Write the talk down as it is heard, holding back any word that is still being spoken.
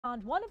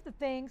One of the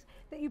things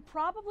that you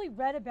probably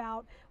read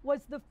about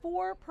was the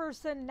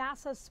four-person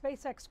NASA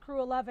SpaceX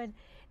Crew-11.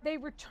 They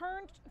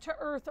returned to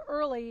Earth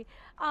early,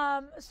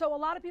 so a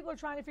lot of people are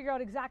trying to figure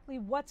out exactly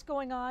what's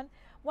going on.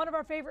 One of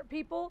our favorite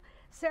people,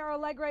 Sarah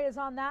Alegre, is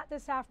on that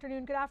this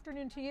afternoon. Good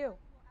afternoon to you.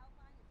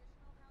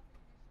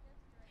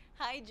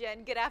 Hi,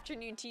 Jen. Good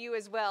afternoon to you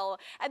as well.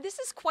 And this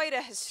is quite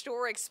a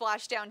historic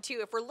splashdown, too.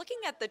 If we're looking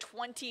at the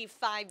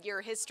 25-year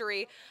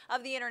history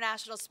of the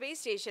International Space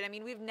Station, I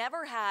mean, we've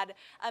never had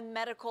a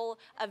medical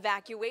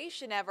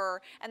evacuation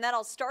ever. And that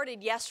all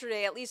started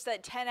yesterday, at least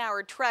that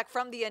 10-hour trek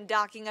from the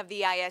undocking of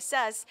the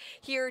ISS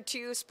here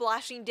to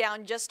splashing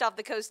down just off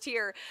the coast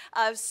here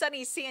of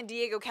sunny San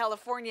Diego,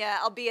 California,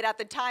 albeit at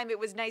the time it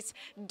was nice,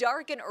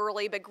 dark and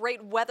early, but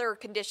great weather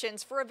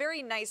conditions for a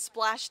very nice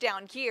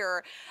splashdown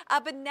here.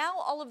 But now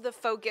all of the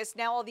focus,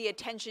 now all the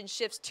attention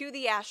shifts to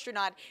the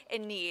astronaut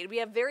in need. We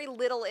have very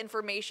little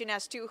information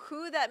as to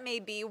who that may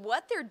be,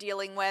 what they're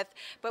dealing with,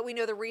 but we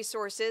know the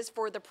resources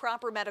for the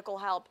proper medical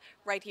help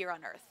right here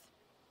on Earth.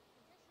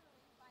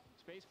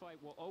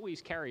 Spaceflight will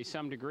always carry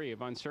some degree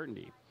of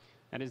uncertainty.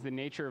 That is the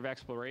nature of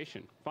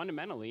exploration.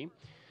 Fundamentally,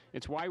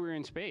 it's why we're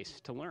in space,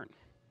 to learn.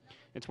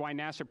 It's why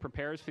NASA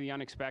prepares for the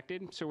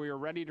unexpected, so we are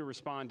ready to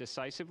respond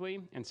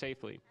decisively and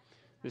safely.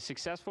 The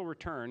successful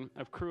return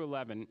of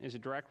Crew-11 is a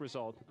direct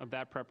result of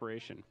that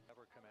preparation.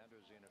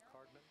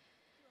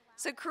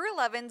 So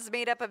Crew-11's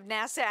made up of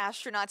NASA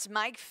astronauts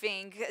Mike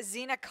Fink,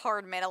 Zena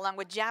Cardman, along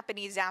with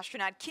Japanese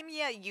astronaut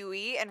Kimya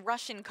Yui and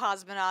Russian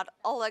cosmonaut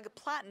Oleg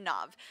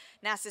Platonov.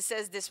 NASA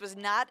says this was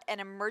not an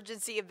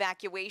emergency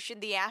evacuation.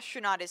 The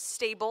astronaut is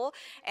stable,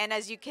 and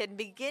as you can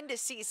begin to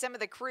see some of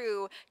the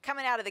crew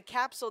coming out of the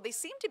capsule, they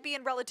seem to be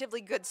in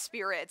relatively good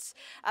spirits.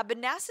 But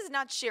NASA's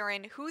not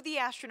sharing who the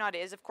astronaut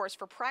is, of course,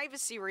 for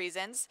privacy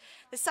reasons.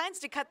 The signs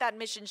to cut that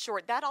mission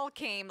short, that all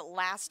came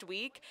last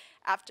week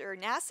after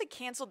NASA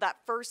canceled that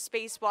first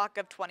spacewalk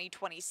of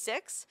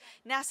 2026.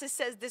 NASA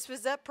says this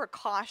was a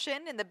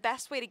precaution, and the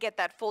best way to get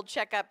that full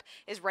checkup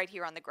is right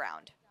here on the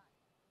ground.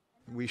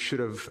 We should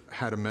have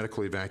had a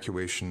medical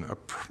evacuation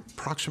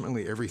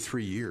approximately every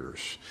 3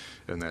 years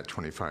in that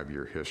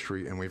 25-year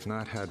history, and we've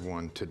not had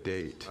one to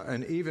date.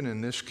 And even in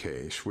this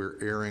case,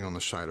 we're erring on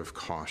the side of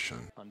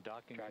caution.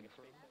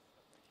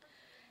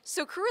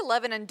 So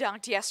Crew-11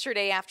 undocked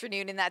yesterday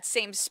afternoon in that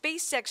same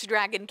SpaceX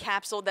Dragon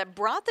capsule that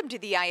brought them to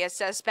the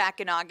ISS back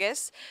in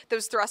August.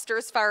 Those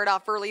thrusters fired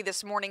off early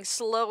this morning,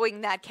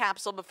 slowing that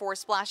capsule before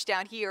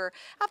splashdown here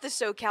off the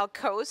SoCal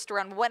coast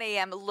around 1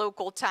 a.m.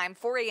 local time,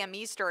 4 a.m.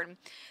 Eastern.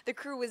 The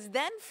crew was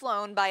then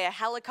flown by a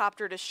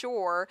helicopter to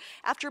shore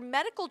after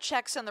medical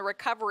checks on the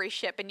recovery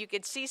ship, and you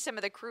could see some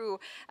of the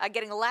crew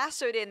getting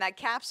lassoed in that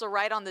capsule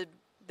right on the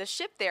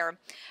ship there.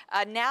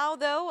 Now,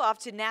 though, off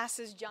to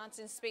NASA's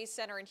Johnson Space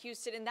Center in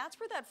Houston, and that's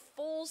where that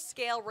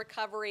full-scale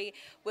recovery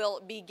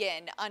will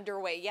begin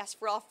underway. Yes,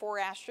 for all four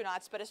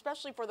astronauts, but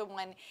especially for the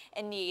one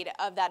in need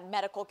of that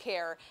medical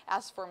care,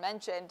 as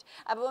aforementioned.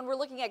 But when we're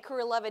looking at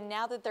Crew-11,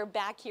 now that they're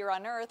back here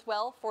on Earth,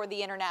 well, for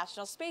the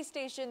International Space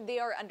Station, they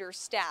are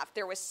understaffed.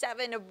 There was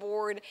 7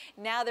 aboard.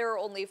 Now there are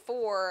only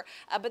 4.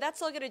 But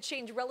that's all going to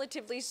change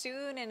relatively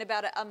soon. In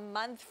about a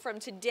month from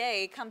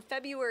today, come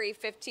February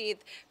 15th,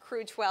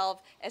 Crew-12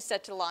 is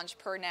set to launch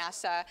per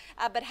NASA.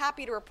 But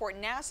happy to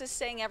report NASA is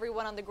saying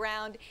everyone on the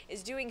ground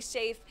is doing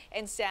safe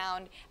and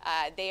sound.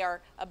 They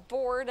are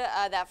aboard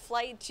that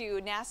flight to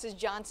NASA's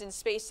Johnson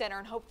Space Center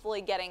and hopefully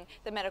getting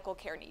the medical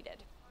care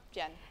needed.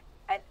 Jen.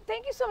 And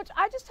thank you so much.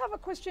 I just have a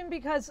question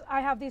because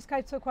I have these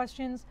types of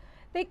questions.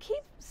 They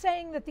keep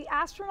saying that the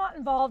astronaut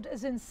involved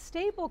is in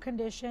stable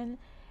condition.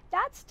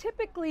 That's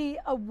typically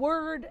a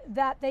word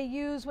that they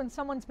use when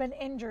someone's been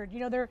injured.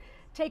 You know, they're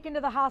taken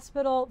to the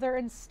hospital, they're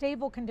in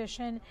stable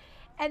condition.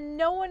 And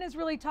no one is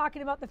really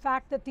talking about the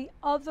fact that the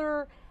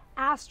other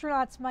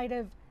astronauts might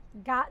have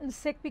gotten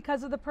sick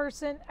because of the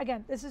person.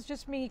 Again, this is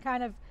just me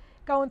kind of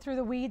going through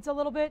the weeds a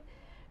little bit.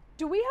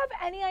 Do we have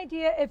any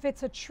idea if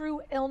it's a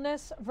true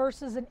illness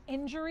versus an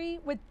injury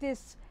with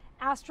this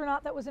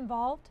astronaut that was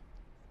involved?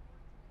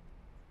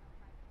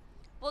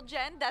 Well,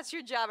 Jen, that's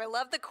your job. I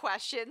love the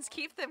questions.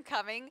 Keep them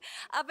coming.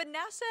 But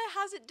NASA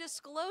hasn't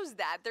disclosed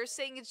that. They're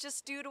saying it's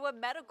just due to a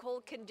medical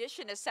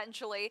condition,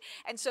 essentially.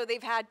 And so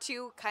they've had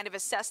to kind of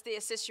assess the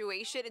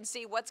situation and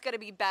see what's going to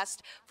be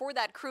best for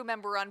that crew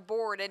member on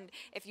board. And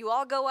if you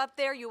all go up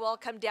there, you all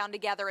come down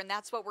together. And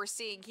that's what we're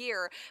seeing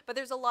here. But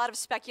there's a lot of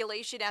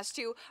speculation as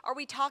to, are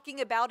we talking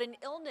about an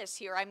illness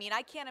here? I mean,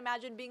 I can't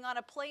imagine being on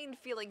a plane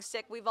feeling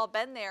sick. We've all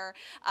been there,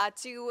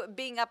 to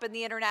being up in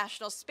the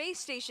International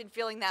Space Station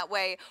feeling that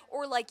way.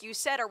 Or like you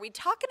said, are we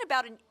talking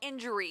about an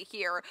injury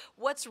here?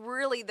 What's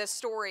really the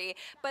story?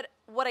 But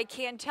what I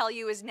can tell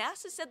you is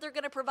NASA said they're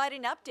going to provide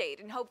an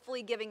update and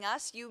hopefully giving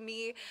us, you,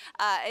 me,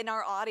 and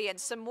our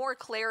audience some more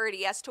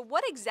clarity as to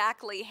what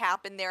exactly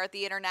happened there at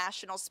the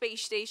International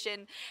Space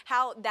Station,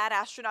 how that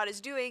astronaut is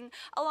doing,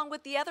 along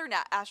with the other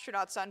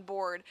astronauts on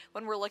board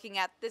when we're looking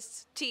at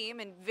this team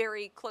in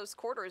very close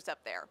quarters up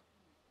there.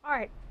 All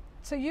right.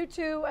 So you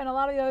two and a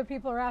lot of the other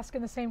people are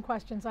asking the same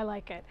questions. I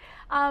like it.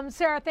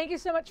 Sarah, thank you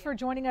so much for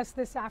joining us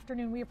this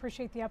afternoon. We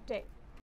appreciate the update.